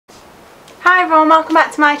Hi everyone, welcome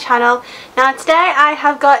back to my channel. Now today I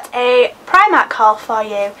have got a Primark haul for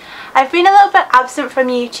you. I've been a little bit absent from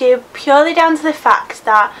YouTube purely down to the fact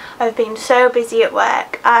that I've been so busy at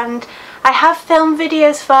work, and I have filmed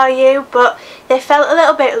videos for you but they felt a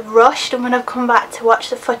little bit rushed, and when I've come back to watch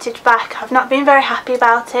the footage back I've not been very happy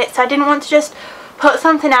about it, so I didn't want to just put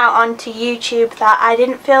something out onto YouTube that I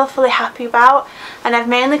didn't feel fully happy about, and I've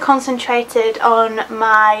mainly concentrated on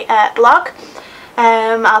my blog.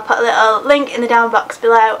 I'll put a little link in the down box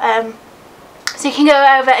below so you can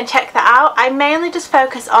go over and check that out. I mainly just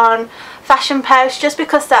focus on fashion posts just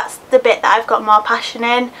because that's the bit that I've got more passion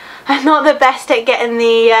in. I'm not the best at getting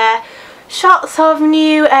the shots of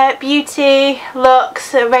new beauty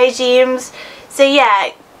looks, regimes, so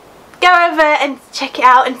yeah, go over and check it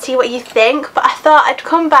out and see what you think. But I thought I'd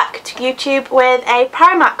come back to YouTube with a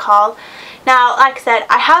Primark haul. Now, like I said,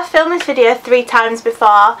 I have filmed this video 3 times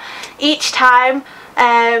before. Each time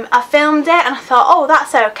I filmed it and I thought, oh,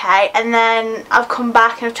 that's okay, and then I've come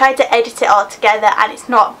back and I've tried to edit it all together and it's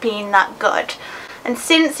not been that good. And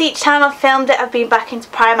since each time I've filmed it I've been back into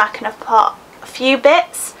Primark and I've put a few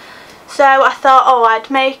bits, so I thought, oh, I'd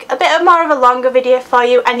make a bit more of a longer video for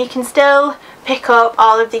you and you can still pick up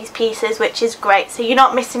all of these pieces, which is great, so you're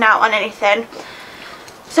not missing out on anything.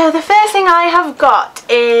 So the first thing I have got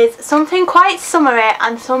is something quite summery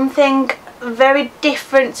and something very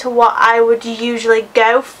different to what I would usually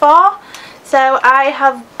go for. So I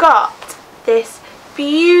have got this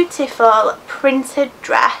beautiful printed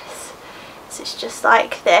dress. So it's just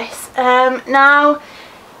like this. Now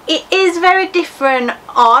it is very different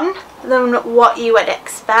on than what you would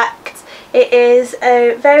expect. It is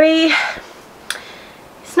a very,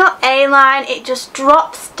 it's not A-line, it just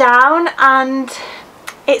drops down and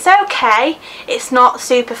it's okay. It's not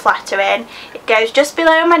super flattering. It goes just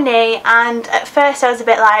below my knee, and at first I was a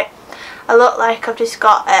bit like, I look like I've just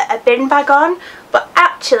got a bin bag on, but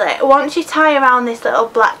actually once you tie around this little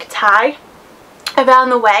black tie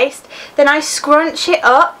around the waist, then I scrunch it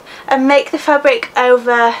up and make the fabric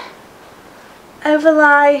overlie,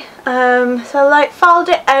 so like fold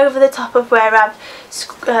it over the top of where I've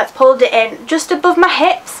pulled it in, just above my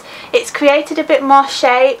hips. It's created a bit more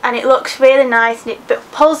shape and it looks really nice, and it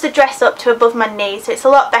pulls the dress up to above my knees, so it's a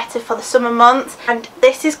lot better for the summer months. And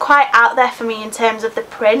this is quite out there for me in terms of the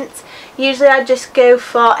print. Usually I just go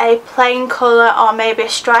for a plain colour or maybe a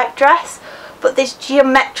striped dress, but this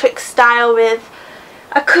geometric style with,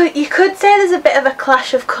 you could say there's a bit of a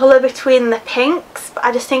clash of colour between the pinks, but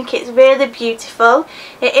I just think it's really beautiful.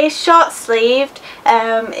 It is short sleeved,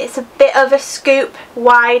 it's a bit of a scoop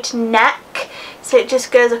wide neck, so it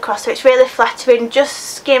just goes across, so it's really flattering, just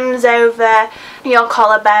skims over your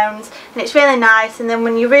collarbones, and it's really nice. And then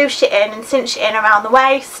when you ruche it in and cinch it in around the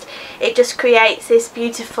waist, it just creates this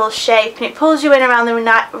beautiful shape and it pulls you in around the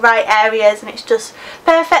right areas, and it's just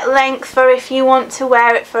perfect length for if you want to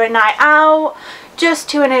wear it for a night out, just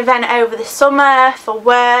to an event over the summer, for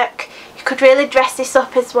work. You could really dress this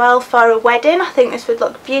up as well for a wedding. I think this would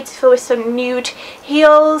look beautiful with some nude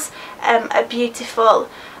heels, a beautiful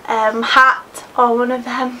hat, or one of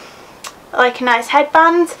them, like a nice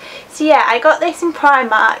headband. So yeah, I got this in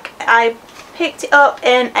Primark. I picked it up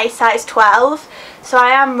in a size 12, so I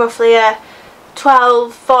am roughly a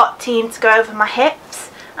 12-14 to go over my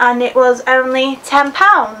hips, and it was only £10.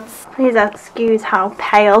 Please excuse how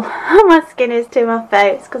pale my skin is to my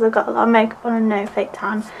face because I've got a lot of makeup on and no fake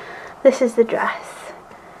tan. This is the dress,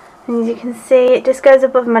 and as you can see it just goes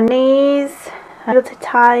above my knees. I'm able to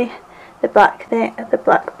tie the black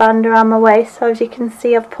band around my waist, so as you can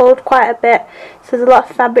see I've pulled quite a bit, so there's a lot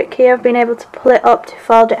of fabric here. I've been able to pull it up to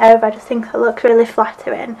fold it over. I just think it looks really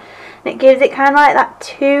flattering, and it gives it kind of like that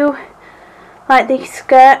too, like the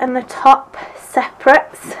skirt and the top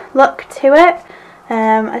separates look to it.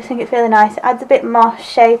 I just think it's really nice. It adds a bit more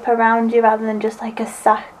shape around you rather than just like a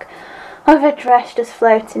sack of a dress just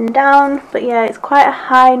floating down. But yeah, it's quite a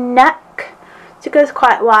high neck, so it goes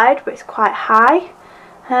quite wide but it's quite high.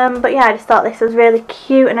 But yeah, I just thought this was really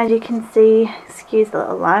cute, and as you can see, excuse the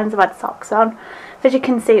little lines, I've had socks on, but as you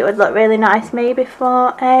can see it would look really nice maybe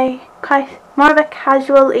for a more of a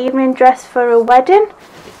casual evening dress for a wedding.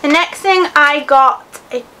 The next thing I got,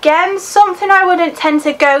 again something I wouldn't tend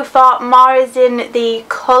to go for, more as in the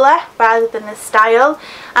colour rather than the style,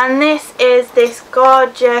 and this is this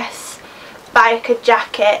gorgeous biker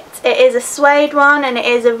jacket. It is a suede one and it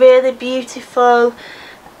is a really beautiful,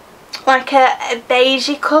 like a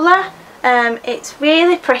beigey colour. It's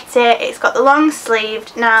really pretty. It's got the long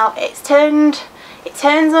sleeved. Now it turns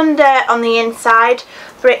under on the inside,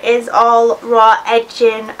 but it is all raw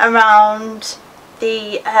edging around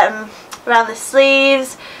the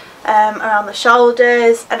sleeves, around the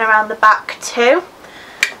shoulders and around the back too.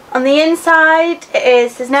 On the inside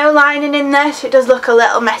there's no lining in there, so it does look a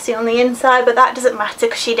little messy on the inside, but that doesn't matter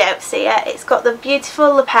because you don't see it. It's got the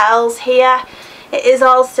beautiful lapels here. It is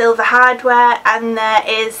all silver hardware, and there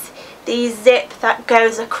is the zip that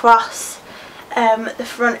goes across the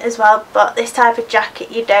front as well, but this type of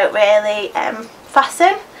jacket you don't really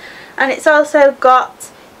fasten. And it's also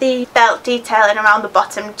got the belt detailing around the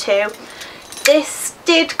bottom too. This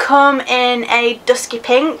did come in a dusky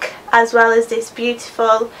pink as well as this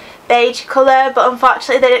beautiful beige colour, but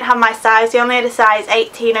unfortunately they didn't have my size. They only had a size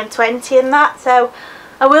 18 and 20 in that, so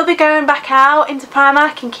I will be going back out into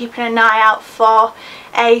Primark and keeping an eye out for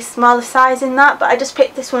a smaller size in that, but I just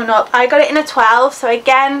picked this one up. I got it in a 12, so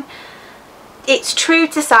again it's true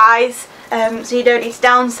to size, so you don't need to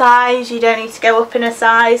downsize, you don't need to go up in a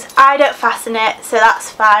size. I don't fasten it, so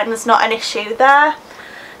that's fine, there's not an issue there.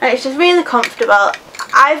 And it's just really comfortable.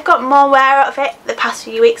 I've got more wear out of it the past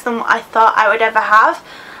few weeks than what I thought I would ever have.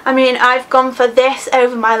 I mean, I've gone for this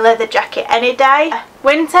over my leather jacket any day.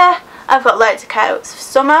 Winter, I've got loads of coats. For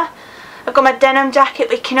summer, I've got my denim jacket,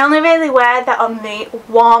 but you can only really wear that on the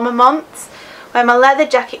warmer months, where my leather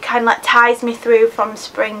jacket kind of like ties me through from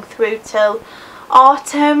spring through till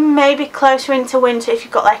autumn, maybe closer into winter if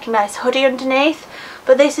you've got like a nice hoodie underneath.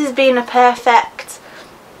 But this has been a perfect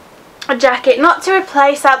jacket, not to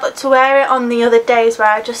replace that, but to wear it on the other days where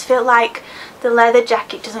I just feel like the leather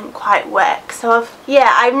jacket doesn't quite work. So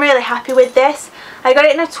I'm really happy with this. I got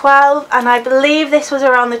it in a 12, and I believe this was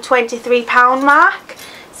around the £23 mark.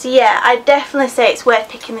 So yeah, I definitely say it's worth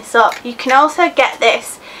picking this up. You can also get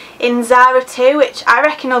this in Zara too, which I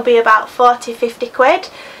reckon will be about 40-50 quid.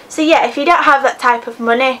 So yeah, if you don't have that type of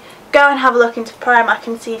money, go and have a look into Primark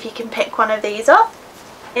and see if you can pick one of these up.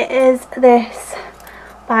 It is this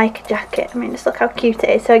bike jacket. I mean, just look how cute it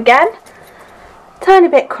is. So again, tiny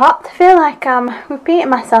bit cropped. I feel like I'm repeating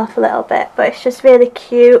myself a little bit, but it's just really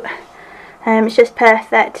cute. It's just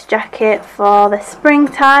perfect jacket for the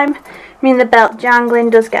springtime. I mean, the belt jangling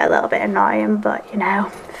does get a little bit annoying, but you know,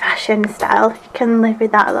 fashion style, you can live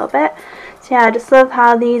with that a little bit. So yeah, I just love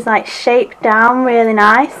how these like shape down really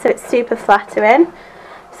nice, so it's super flattering.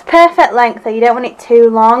 It's perfect length though, you don't want it too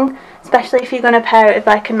long, especially if you're going to pair it with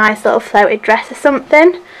like a nice little floated dress or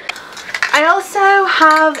something. I also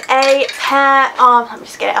have a pair of, let me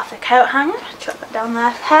just get it off the coat hanger, chuck that down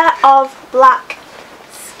there, pair of black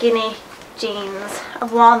skinny jeans.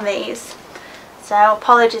 I've worn these, so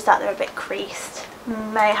apologies that they're a bit creased.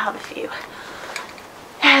 May have a few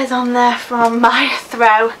hairs on there from my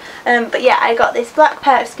throw, but yeah, I got this black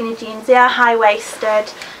pair of skinny jeans. They are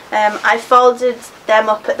high-waisted. I folded them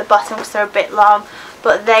up at the bottom because they're a bit long,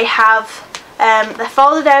 but they have they're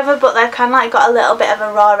folded over, but they've kind of like got a little bit of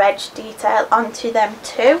a raw edge detail onto them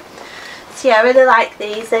too. So yeah, I really like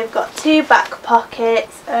these. They've got 2 back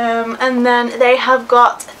pockets, and then they have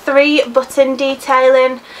got 3 button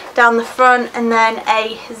detailing down the front, and then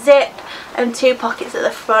a zip and 2 pockets at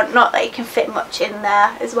the front. Not that you can fit much in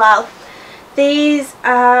there as well. These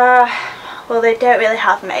are, well, they don't really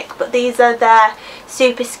have make, but these are their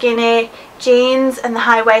super skinny jeans and the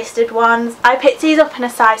high-waisted ones. I picked these up in a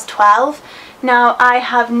size 12. Now, I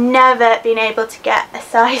have never been able to get a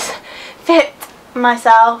size fit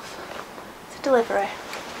myself. It's a delivery.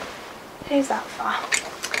 Who's that for?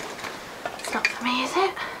 It's not for me, is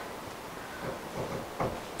it?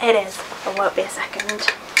 It is. It won't be a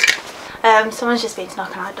second. Someone's just been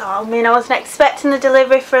knocking on our door. I mean, I wasn't expecting the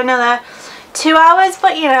delivery for another 2 hours,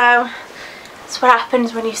 but you know, that's what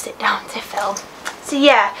happens when you sit down to film. So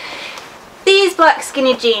yeah, these black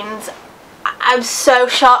skinny jeans, I'm so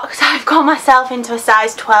shocked. I've got myself into a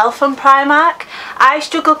size 12 from Primark. I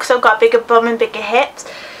struggle because I've got a bigger bum and bigger hips.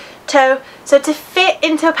 So to fit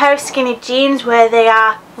into a pair of skinny jeans where they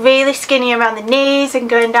are really skinny around the knees and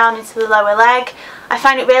going down into the lower leg, I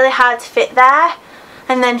find it really hard to fit there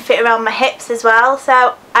and then fit around my hips as well.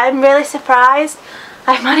 So I'm really surprised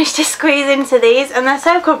I've managed to squeeze into these, and they're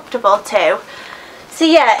so comfortable too. So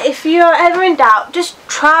yeah, if you're ever in doubt, just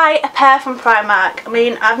try a pair from Primark. I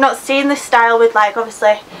mean, I've not seen this style with like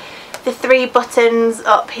obviously the 3 buttons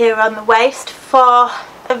up here on the waist for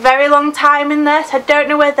a very long time in this. I don't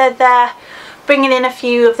know whether they're bringing in a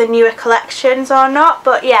few of the newer collections or not,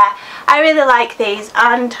 but yeah, I really like these,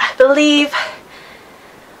 and I believe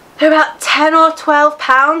they're about £10 or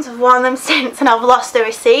 £12. I've worn them since and I've lost the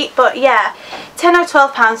receipt, but yeah, £10 or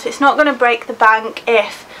 £12, so it's not going to break the bank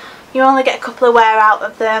if you only get a couple of wear out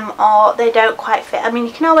of them or they don't quite fit. I mean,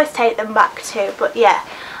 you can always take them back too, but yeah,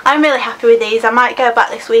 I'm really happy with these. I might go back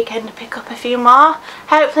this weekend to pick up a few more.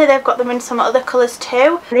 Hopefully they've got them in some other colours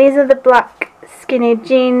too. These are the black skinny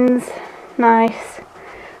jeans. Nice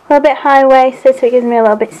little bit high-waisted, so it gives me a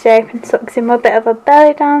little bit shape and tucks in a bit of a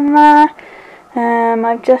belly down there.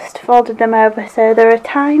 I've just folded them over so they're a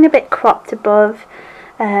tiny bit cropped above,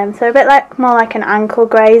 so a bit more like an ankle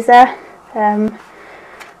grazer.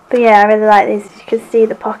 But yeah, I really like these. As you can see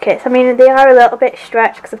the pockets. I mean, they are a little bit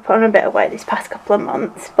stretched because I've put on a bit of weight these past couple of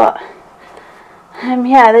months, but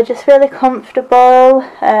yeah, they're just really comfortable.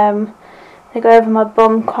 They go over my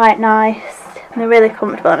bum quite nice, and they're really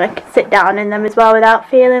comfortable, and I can sit down in them as well without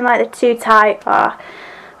feeling like they're too tight or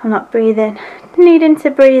I'm not needing to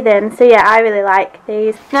breathe in. So yeah, I really like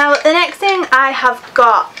these. Now the next thing I have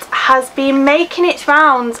got has been making its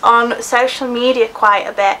rounds on social media quite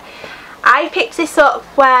a bit. I picked this up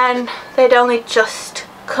when they'd only just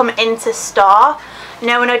come into store.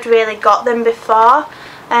 No one had really got them before,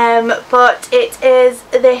 but it is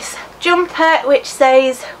this jumper which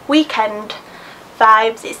says Weekend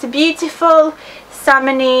Vibes. It's a beautiful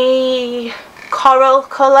salmony coral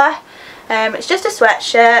colour. It's just a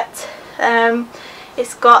sweatshirt.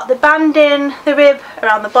 It's got the banding, the rib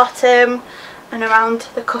around the bottom and around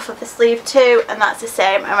the cuff of the sleeve too, and that's the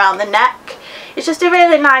same around the neck. It's just a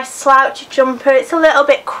really nice slouchy jumper. It's a little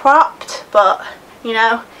bit cropped, but you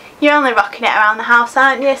know, you're only rocking it around the house,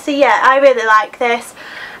 aren't you? So yeah, I really like this.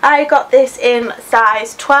 I got this in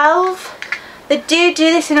size 12. They do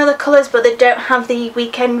this in other colours, but they don't have the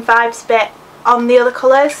Weekend Vibes bit on the other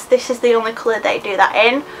colours. This is the only colour they do that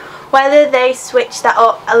in. Whether they switch that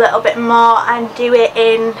up a little bit more and do it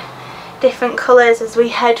in different colours as we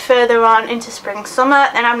head further on into spring summer,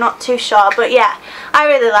 then I'm not too sure. But yeah, I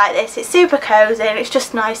really like this. It's super cosy and it's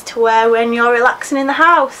just nice to wear when you're relaxing in the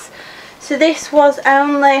house. So this was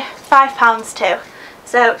only £5 too.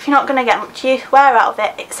 So if you're not going to get much wear out of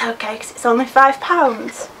it, it's okay because it's only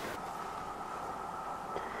 £5.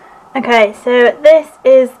 Okay, so this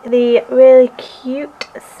is the really cute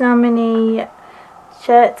salmony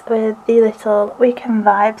shirt with the little Weekend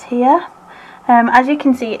Vibes here. As you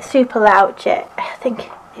can see, it's super louchy. I think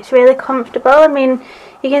it's really comfortable. I mean,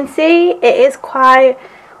 you can see it is quite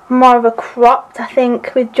more of a cropped. I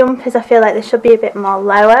think with jumpers I feel like they should be a bit more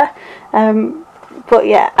lower. But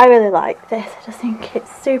yeah, I really like this. I just think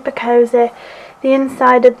it's super cozy. The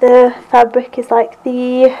inside of the fabric is like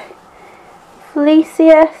the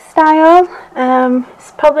fleecier style.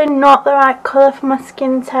 It's probably not the right colour for my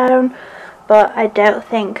skin tone, but I don't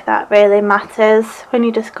think that really matters when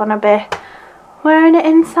you're just gonna be wearing it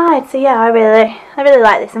inside. So yeah, I really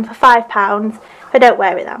like this, and for £5, if I don't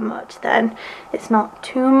wear it that much, then it's not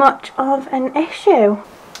too much of an issue.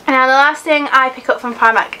 And now the last thing I pick up from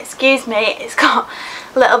Primark, excuse me, it's got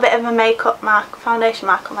a little bit of a makeup mark, foundation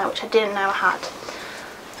mark on there, which I didn't know I had,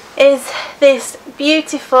 is this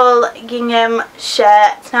beautiful gingham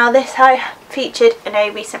shirt. Now this I featured in a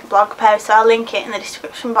recent blog post, so I'll link it in the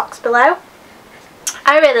description box below.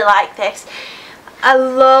 I really like this. I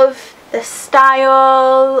love the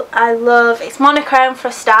style. It's monochrome for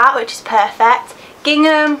a start, which is perfect.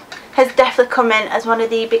 Gingham has definitely come in as one of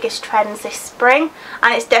the biggest trends this spring,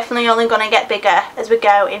 and it's definitely only going to get bigger as we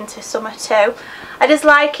go into summer too. I just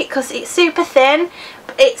like it because it's super thin,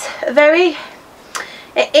 but it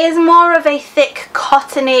is more of a thick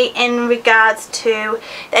cottony in regards to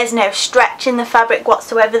there's no stretch in the fabric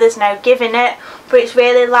whatsoever, there's no give in it, but it's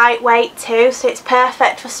really lightweight too, so it's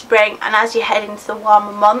perfect for spring and as you head into the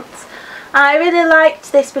warmer months. And I really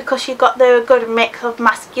liked this because you got the good mix of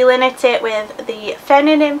masculinity with the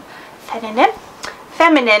feminine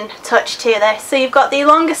touch to this. So you've got the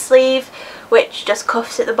longer sleeve, which just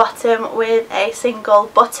cuffs at the bottom with a single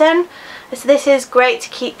button. So this is great to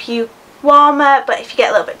keep you warmer, but if you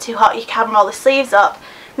get a little bit too hot you can roll the sleeves up.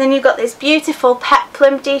 And then you've got this beautiful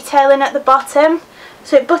peplum detailing at the bottom,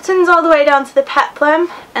 so it buttons all the way down to the peplum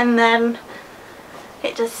and then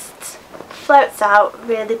it just floats out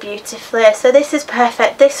really beautifully. So this is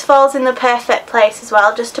perfect. This falls in the perfect place as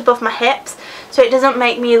well, just above my hips, so it doesn't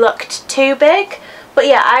make me look too big. But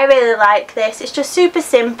yeah, I really like this. It's just super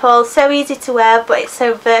simple, so easy to wear, but it's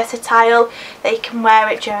so versatile that you can wear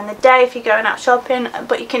it during the day if you're going out shopping,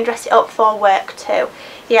 but you can dress it up for work too.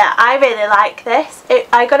 Yeah, I really like this.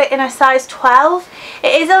 I got it in a size 12.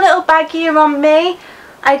 It is a little baggier on me.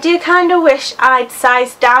 I do kind of wish I'd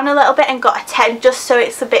sized down a little bit and got a 10 just so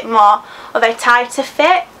it's a bit more of a tighter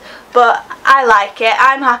fit, but I like it.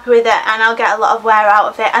 I'm happy with it and I'll get a lot of wear out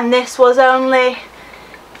of it, and this was only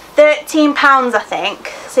 £13 I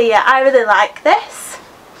think. So yeah, I really like this.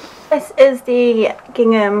 This is the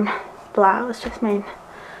gingham blouse.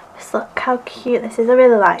 Just look how cute this is. I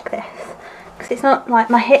really like this because it's not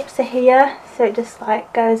like my hips are here, so it just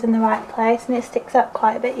like goes in the right place and it sticks out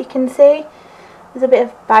quite a bit. You can see there's a bit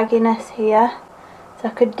of bagginess here, So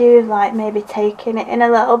I could do with like maybe taking it in a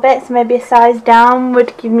little bit, so maybe a size down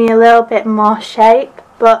would give me a little bit more shape,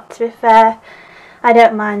 but to be fair, I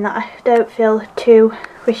don't mind that. I don't feel too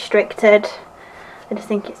restricted. I just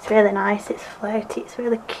think it's really nice, it's floaty, it's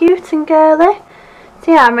really cute and girly.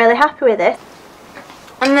 So yeah, I'm really happy with this.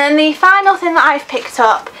 And then the final thing that I've picked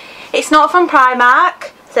up, it's not from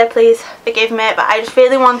Primark, so please forgive me, but I just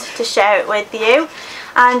really wanted to share it with you.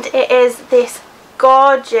 And it is this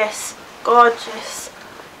gorgeous, gorgeous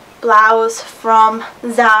blouse from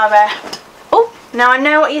Zara. Oh, now I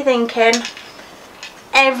know what you're thinking.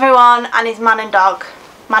 Everyone and his man and dog.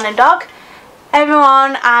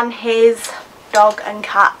 Everyone and his dog and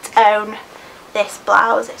cat own this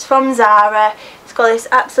blouse. It's from Zara. It's got this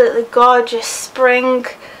absolutely gorgeous spring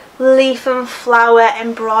leaf and flower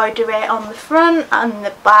embroidery on the front and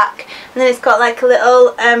the back, and then it's got like a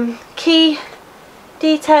little key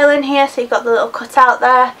detail in here, so you've got the little cutout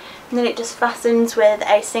there, and then it just fastens with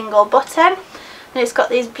a single button, and it's got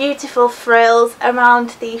these beautiful frills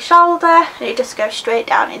around the shoulder, and it just goes straight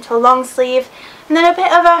down into a long sleeve, and then a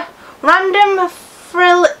bit of a random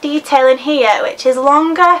frill detail in here which is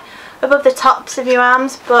longer above the tops of your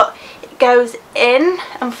arms, but it goes in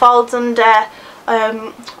and folds under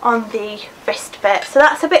on the wrist bit, so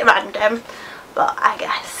that's a bit random, but I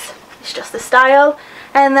guess it's just the style.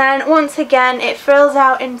 And then once again it frills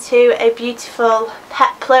out into a beautiful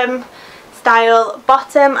peplum style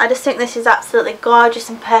bottom. I just think this is absolutely gorgeous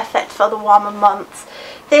and perfect for the warmer months.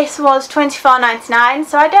 This was $24.99,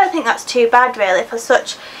 so I don't think that's too bad really for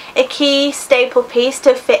such a key staple piece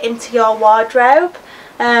to fit into your wardrobe.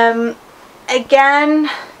 Again,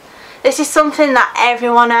 this is something that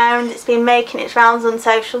everyone owns. It's been making its rounds on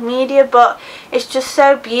social media, but it's just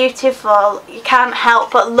so beautiful. You can't help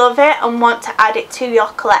but love it and want to add it to your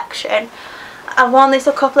collection. I've worn this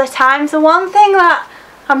a couple of times. The one thing that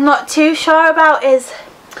I'm not too sure about is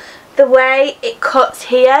the way it cuts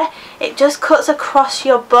here. It just cuts across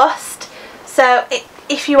your bust. So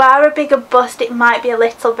if you are a bigger bust, it might be a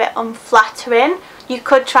little bit unflattering. You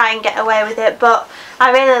could try and get away with it, but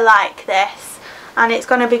I really like this. And it's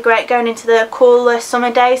going to be great going into the cooler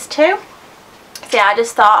summer days too. So yeah, I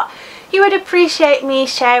just thought you would appreciate me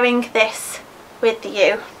sharing this with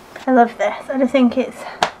you. I love this. I just think it's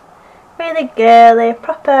really girly,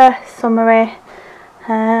 proper summery.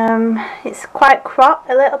 It's quite cropped,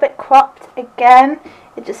 a little bit cropped again.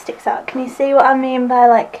 It just sticks out. Can you see what I mean by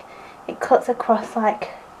like it cuts across like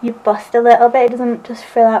your bust a little bit? It doesn't just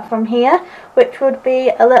frill out from here, which would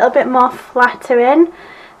be a little bit more flattering.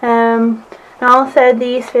 And also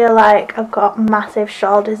these feel like I've got massive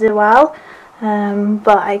shoulders as well,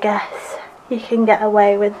 but I guess you can get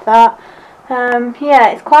away with that.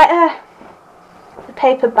 Yeah, it's quite a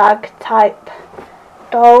paper bag type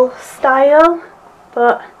doll style,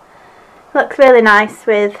 but looks really nice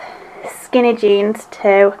with skinny jeans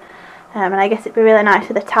too. And I guess it'd be really nice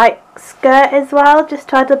with a tight skirt as well, just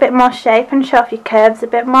to add a bit more shape and show off your curves a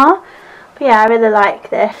bit more. But yeah, I really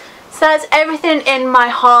like this. So that's everything in my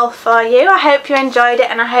haul for you. I hope you enjoyed it,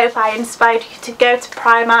 and I hope I inspired you to go to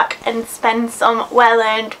Primark and spend some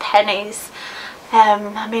well-earned pennies.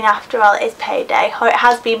 I mean, after all, it is payday, or it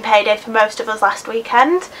has been payday for most of us last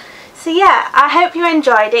weekend. So yeah, I hope you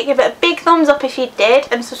enjoyed it. Give it a big thumbs up if you did,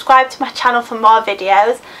 and subscribe to my channel for more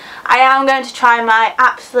videos. I am going to try my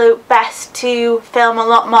absolute best to film a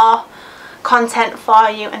lot more content for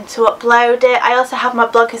you and to upload it. I also have my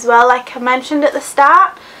blog as well, like I mentioned at the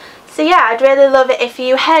start. So yeah, I'd really love it if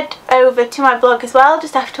you head over to my blog as well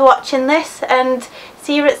just after watching this and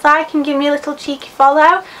see what it's like and give me a little cheeky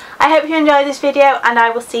follow. I hope you enjoyed this video, and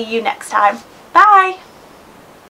I will see you next time. Bye!